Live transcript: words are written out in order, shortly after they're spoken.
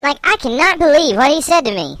cannot believe what he said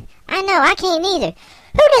to me. I know, I can't either.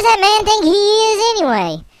 Who does that man think he is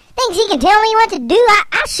anyway? Thinks he can tell me what to do?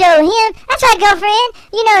 I'll show him. That's right, girlfriend.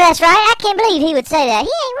 You know that's right. I can't believe he would say that. He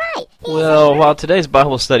ain't right. Well, while today's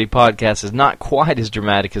Bible study podcast is not quite as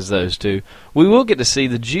dramatic as those two, we will get to see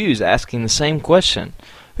the Jews asking the same question.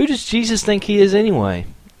 Who does Jesus think he is anyway?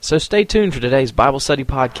 So stay tuned for today's Bible study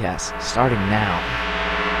podcast, starting now.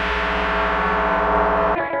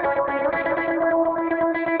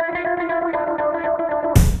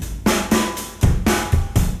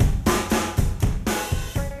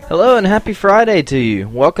 Hello and happy Friday to you.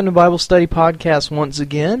 Welcome to Bible Study Podcast once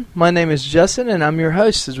again. My name is Justin and I'm your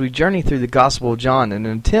host as we journey through the Gospel of John in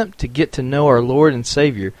an attempt to get to know our Lord and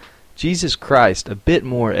Savior, Jesus Christ, a bit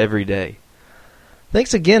more every day.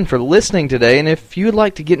 Thanks again for listening today, and if you would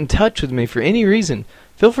like to get in touch with me for any reason,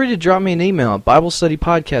 feel free to drop me an email at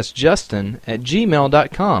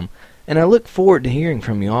BibleStudyPodcastJustin@gmail.com, and I look forward to hearing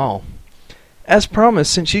from you all. As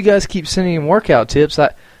promised, since you guys keep sending in workout tips,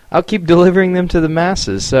 I'll keep delivering them to the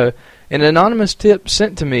masses. So an anonymous tip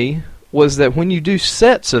sent to me was that when you do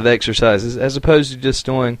sets of exercises, as opposed to just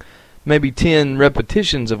doing maybe 10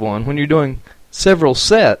 repetitions of one, when you're doing several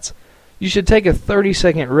sets, you should take a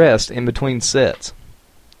 30-second rest in between sets.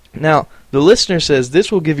 Now, the listener says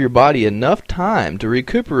this will give your body enough time to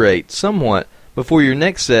recuperate somewhat before your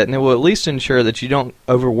next set, and it will at least ensure that you don't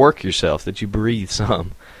overwork yourself, that you breathe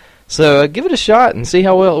some. So give it a shot and see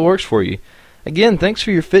how well it works for you. Again, thanks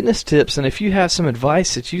for your fitness tips, and if you have some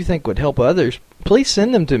advice that you think would help others, please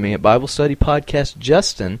send them to me at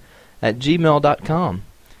BibleStudyPodcastJustin@gmail.com.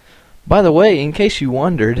 By the way, in case you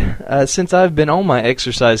wondered, since I've been on my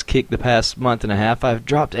exercise kick the past month and a half, I've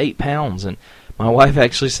dropped 8 pounds, and my wife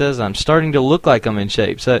actually says I'm starting to look like I'm in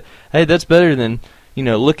shape. So, hey, that's better than,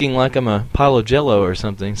 looking like I'm a pile of Jell-O or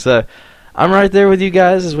something. So, I'm right there with you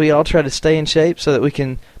guys as we all try to stay in shape so that we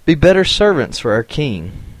can be better servants for our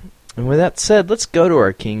King. And with that said, let's go to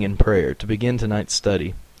our King in prayer to begin tonight's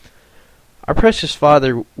study. Our precious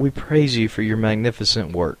Father, we praise you for your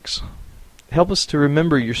magnificent works. Help us to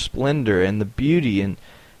remember your splendor and the beauty, and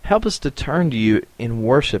help us to turn to you in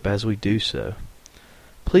worship as we do so.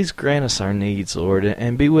 Please grant us our needs, Lord,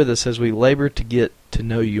 and be with us as we labor to get to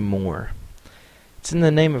know you more. It's in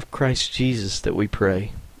the name of Christ Jesus that we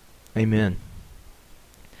pray. Amen.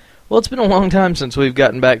 Well, it's been a long time since we've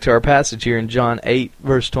gotten back to our passage here in John 8,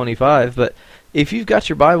 verse 25, but if you've got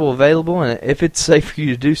your Bible available and if it's safe for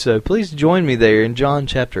you to do so, please join me there in John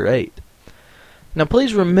chapter 8. Now,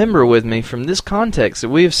 please remember with me from this context that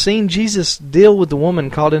we have seen Jesus deal with the woman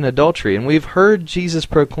caught in adultery, and we've heard Jesus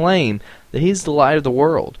proclaim that he's the light of the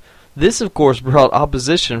world. This, of course, brought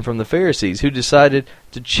opposition from the Pharisees, who decided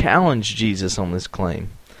to challenge Jesus on this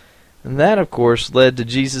claim. And that, of course, led to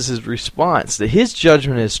Jesus' response that his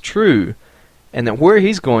judgment is true and that where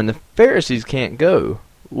he's going, the Pharisees can't go,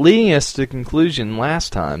 leading us to the conclusion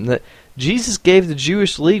last time that Jesus gave the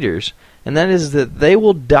Jewish leaders, and that is that they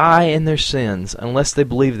will die in their sins unless they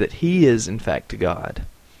believe that he is, in fact, God.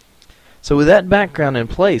 So with that background in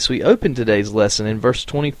place, we open today's lesson in verse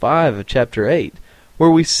 25 of chapter 8, where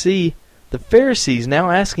we see the Pharisees now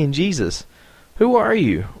asking Jesus, "Who are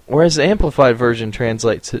you?" Or as the Amplified Version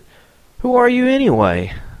translates it, "Who are you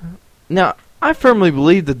anyway?" Now, I firmly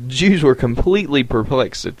believe that the Jews were completely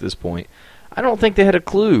perplexed at this point. I don't think they had a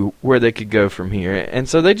clue where they could go from here, and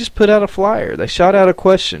so they just put out a flyer. They shot out a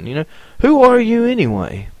question, "Who are you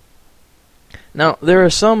anyway?" Now, there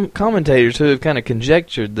are some commentators who have kind of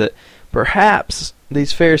conjectured that perhaps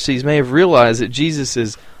these Pharisees may have realized that Jesus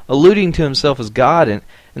is alluding to himself as God, and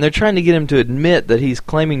they're trying to get him to admit that he's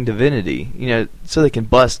claiming divinity, so they can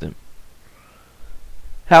bust him.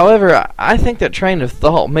 However, I think that train of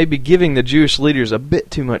thought may be giving the Jewish leaders a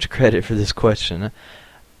bit too much credit for this question.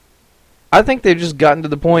 I think they've just gotten to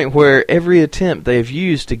the point where every attempt they've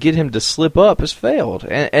used to get him to slip up has failed,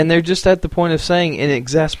 and they're just at the point of saying in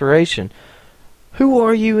exasperation, "Who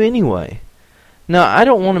are you anyway?" Now, I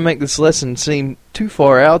don't want to make this lesson seem too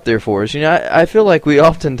far out there for us. I feel like we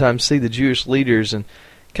oftentimes see the Jewish leaders and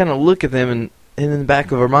kind of look at them and in the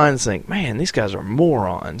back of our minds think, man, these guys are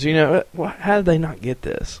morons. How did they not get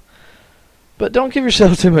this? But don't give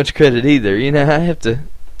yourself too much credit either. I have to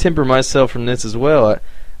temper myself from this as well.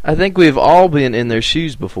 I think we've all been in their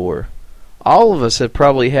shoes before. All of us have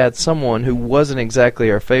probably had someone who wasn't exactly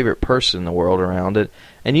our favorite person in the world around it,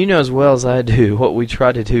 and you know as well as I do what we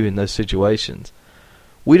try to do in those situations.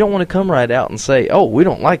 We don't want to come right out and say, "Oh, we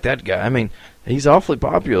don't like that guy. I mean, he's awfully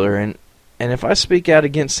popular, and if I speak out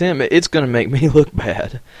against him, it's going to make me look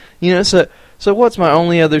bad." So what's my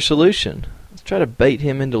only other solution? Let's try to bait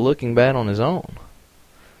him into looking bad on his own.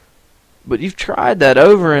 But you've tried that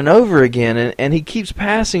over and over again, and he keeps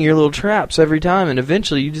passing your little traps every time, and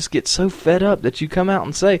eventually you just get so fed up that you come out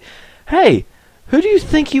and say, hey, who do you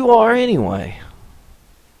think you are anyway?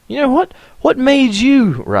 You know, what made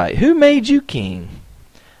you right? Who made you king?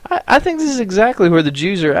 I think this is exactly where the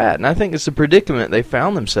Jews are at, and I think it's the predicament they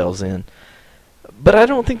found themselves in. But I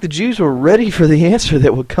don't think the Jews were ready for the answer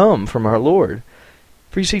that would come from our Lord.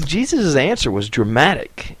 For you see, Jesus' answer was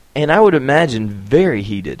dramatic, and I would imagine very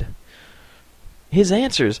heated. His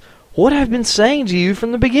answer is, what I've been saying to you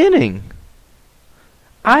from the beginning.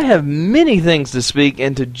 I have many things to speak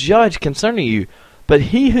and to judge concerning you, but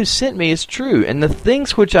he who sent me is true, and the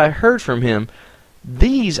things which I heard from him,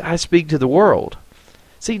 these I speak to the world.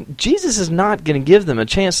 See, Jesus is not going to give them a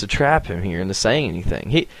chance to trap him here into saying anything.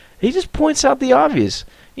 He just points out the obvious.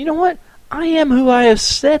 You know what? I am who I have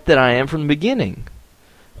said that I am from the beginning.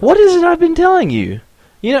 What is it I've been telling you?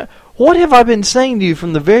 You know, what have I been saying to you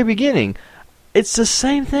from the very beginning? It's the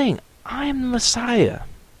same thing. I am the Messiah.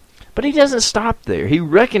 But he doesn't stop there. He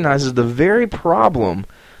recognizes the very problem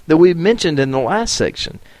that we mentioned in the last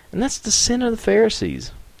section, and that's the sin of the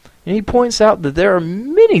Pharisees. And he points out that there are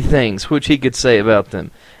many things which he could say about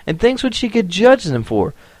them, and things which he could judge them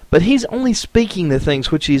for, but he's only speaking the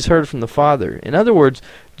things which he's heard from the Father. In other words,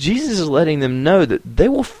 Jesus is letting them know that they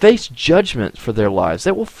will face judgment for their lives.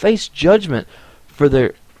 They will face judgment for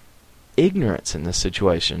their ignorance in this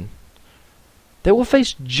situation. They will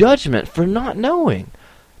face judgment for not knowing.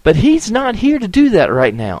 But he's not here to do that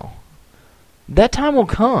right now. That time will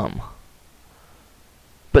come.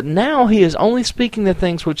 But now he is only speaking the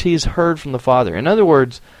things which he has heard from the Father. In other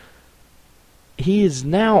words, he is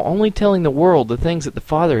now only telling the world the things that the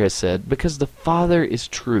Father has said, because the Father is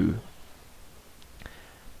true.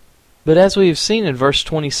 But as we have seen in verse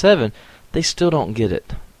 27, they still don't get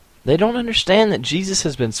it. They don't understand that Jesus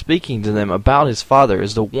has been speaking to them about his Father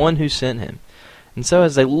as the one who sent him. And so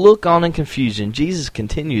as they look on in confusion, Jesus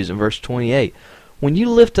continues in verse 28, "When you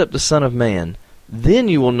lift up the Son of Man, then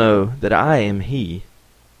you will know that I am he.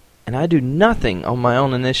 And I do nothing on my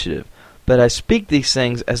own initiative, but I speak these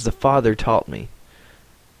things as the Father taught me.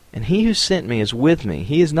 And he who sent me is with me.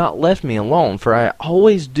 He has not left me alone, for I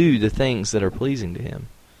always do the things that are pleasing to him."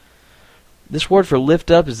 This word for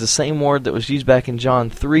lift up is the same word that was used back in John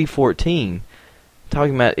 3:14,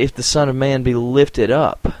 talking about if the Son of Man be lifted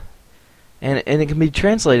up. And it can be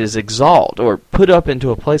translated as exalt, or put up into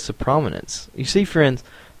a place of prominence. You see, friends,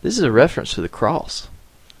 this is a reference to the cross.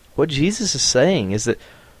 What Jesus is saying is that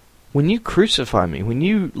when you crucify me, when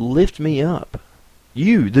you lift me up,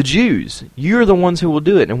 you, the Jews, you're the ones who will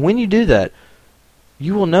do it. And when you do that,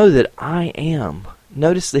 you will know that I am.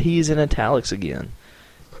 Notice that he is in italics again.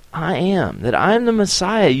 I am. That I am the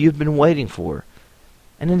Messiah you've been waiting for.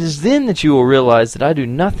 And it is then that you will realize that I do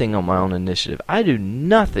nothing on my own initiative. I do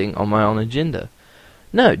nothing on my own agenda.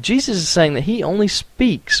 No, Jesus is saying that he only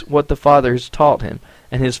speaks what the Father has taught him.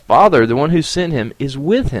 And his Father, the one who sent him, is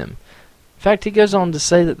with him. In fact, he goes on to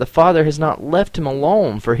say that the Father has not left him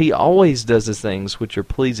alone, for he always does the things which are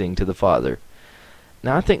pleasing to the Father.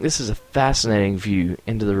 Now, I think this is a fascinating view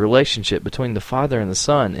into the relationship between the Father and the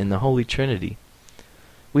Son in the Holy Trinity.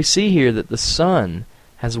 We see here that the Son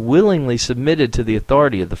has willingly submitted to the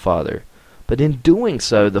authority of the Father, but in doing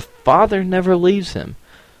so, the Father never leaves him,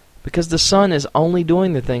 because the Son is only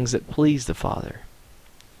doing the things that please the Father.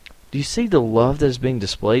 Do you see the love that is being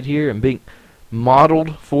displayed here and being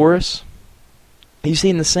modeled for us? You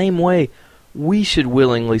see, in the same way, we should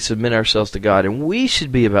willingly submit ourselves to God, and we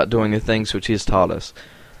should be about doing the things which he has taught us.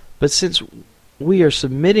 But since we are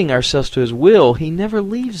submitting ourselves to his will, he never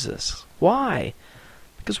leaves us. Why?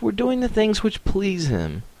 Because we're doing the things which please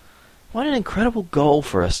him. What an incredible goal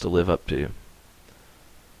for us to live up to.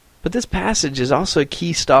 But this passage is also a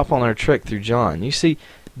key stop on our trek through John. You see,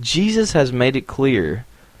 Jesus has made it clear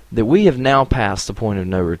that we have now passed the point of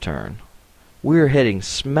no return. We are heading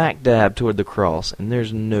smack dab toward the cross, and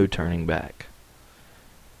there's no turning back.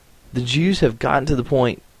 The Jews have gotten to the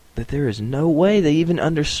point that there is no way they even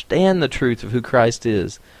understand the truth of who Christ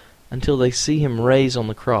is until they see him raised on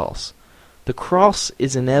the cross. The cross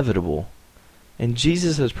is inevitable, and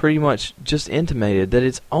Jesus has pretty much just intimated that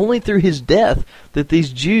it's only through his death that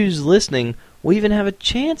these Jews listening will even have a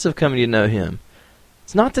chance of coming to know him.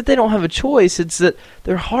 It's not that they don't have a choice, it's that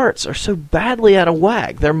their hearts are so badly out of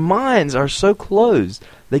whack, their minds are so closed,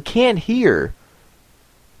 they can't hear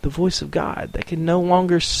the voice of God. They can no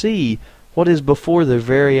longer see what is before their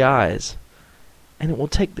very eyes. And it will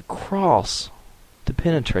take the cross to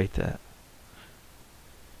penetrate that.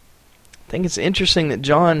 I think it's interesting that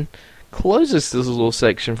John closes this little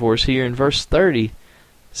section for us here in verse 30,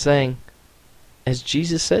 saying, "As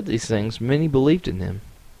Jesus said these things, many believed in him."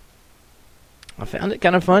 I found it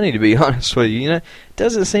kind of funny, to be honest with you. It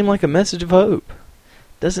doesn't seem like a message of hope.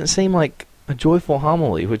 It doesn't seem like a joyful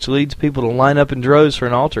homily, which leads people to line up in droves for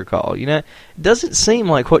an altar call. It doesn't seem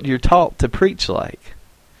like what you're taught to preach like.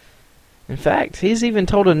 In fact, he's even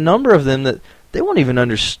told a number of them that they won't even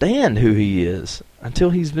understand who he is until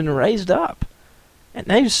he's been raised up. And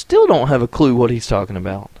they still don't have a clue what he's talking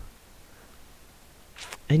about.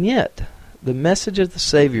 And yet, the message of the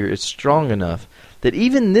Savior is strong enough that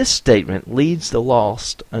even this statement leads the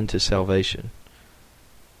lost unto salvation.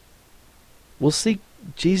 We'll see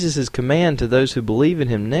Jesus' command to those who believe in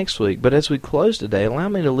him next week, but as we close today, allow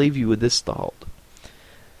me to leave you with this thought.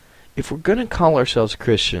 If we're going to call ourselves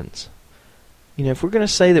Christians, if we're going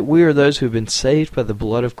to say that we are those who have been saved by the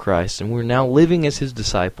blood of Christ and we're now living as his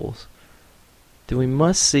disciples, then we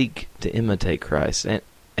must seek to imitate Christ, and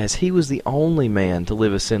as he was the only man to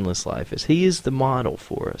live a sinless life, as he is the model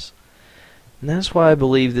for us. And that's why I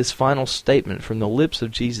believe this final statement from the lips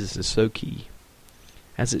of Jesus is so key,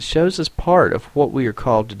 as it shows us part of what we are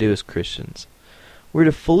called to do as Christians. We're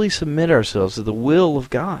to fully submit ourselves to the will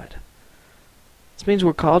of God. This means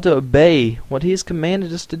we're called to obey what he has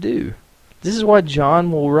commanded us to do. This is why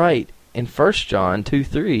John will write in 1 John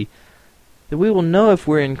 2:3 that we will know if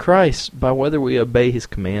we're in Christ by whether we obey his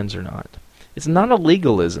commands or not. It's not a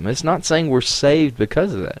legalism. It's not saying we're saved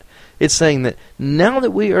because of that. It's saying that now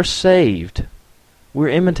that we are saved, we're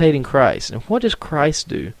imitating Christ. And what does Christ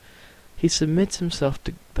do? He submits himself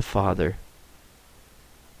to the Father.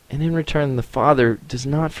 And in return, the Father does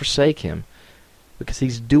not forsake him, because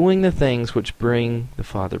he's doing the things which bring the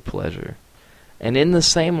Father pleasure. And in the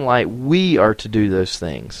same light, we are to do those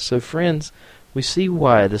things. So friends, we see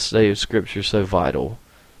why the study of Scripture is so vital,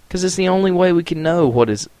 because it's the only way we can know what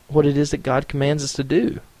it is that God commands us to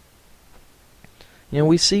do.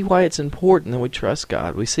 We see why it's important that we trust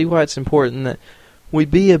God. We see why it's important that we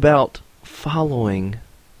be about following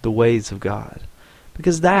the ways of God,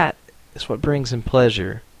 because that is what brings him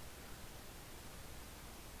pleasure.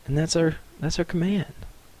 And that's our command.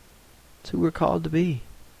 It's who we're called to be.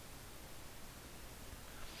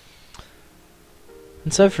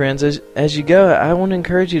 And so, friends, as you go, I want to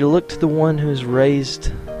encourage you to look to the one who is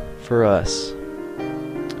raised for us.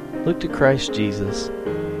 Look to Christ Jesus.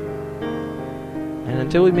 And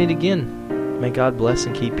until we meet again, may God bless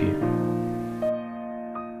and keep you.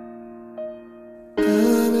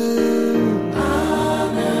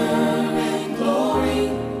 Honor and glory,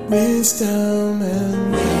 wisdom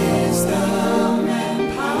and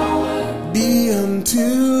power be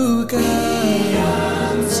unto God.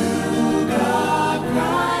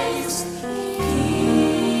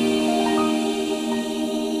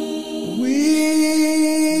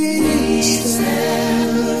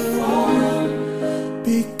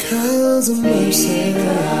 Because of mercy,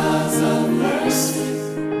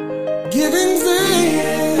 giving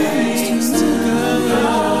thanks to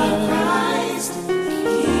God, Christ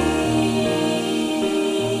King.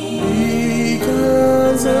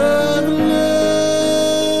 Because of love,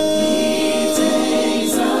 he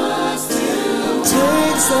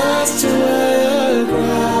takes us to higher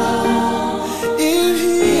ground. In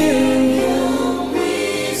him we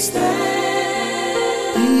stand.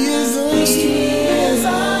 He is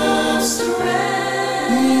our strength.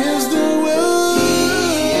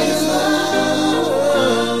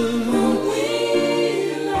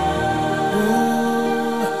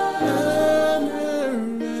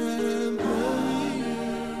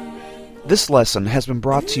 This lesson has been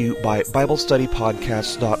brought to you by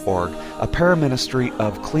BibleStudyPodcasts.org, a paraministry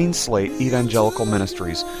of Clean Slate Evangelical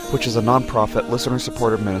Ministries, which is a nonprofit,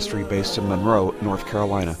 listener-supported ministry based in Monroe, North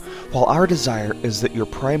Carolina. While our desire is that your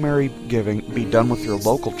primary giving be done with your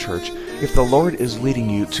local church, if the Lord is leading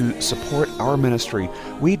you to support our ministry,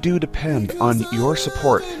 we do depend on your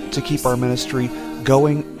support to keep our ministry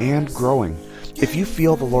going and growing. If you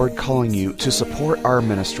feel the Lord calling you to support our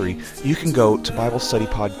ministry, you can go to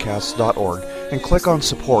BibleStudyPodcasts.org and click on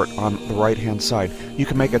Support on the right-hand side. You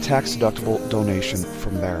can make a tax-deductible donation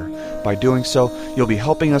from there. By doing so, you'll be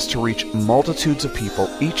helping us to reach multitudes of people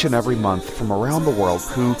each and every month from around the world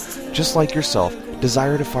who, just like yourself,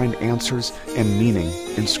 desire to find answers and meaning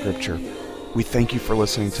in Scripture. We thank you for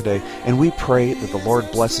listening today, and we pray that the Lord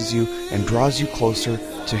blesses you and draws you closer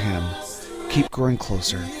to Him. Keep growing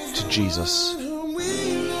closer to Jesus.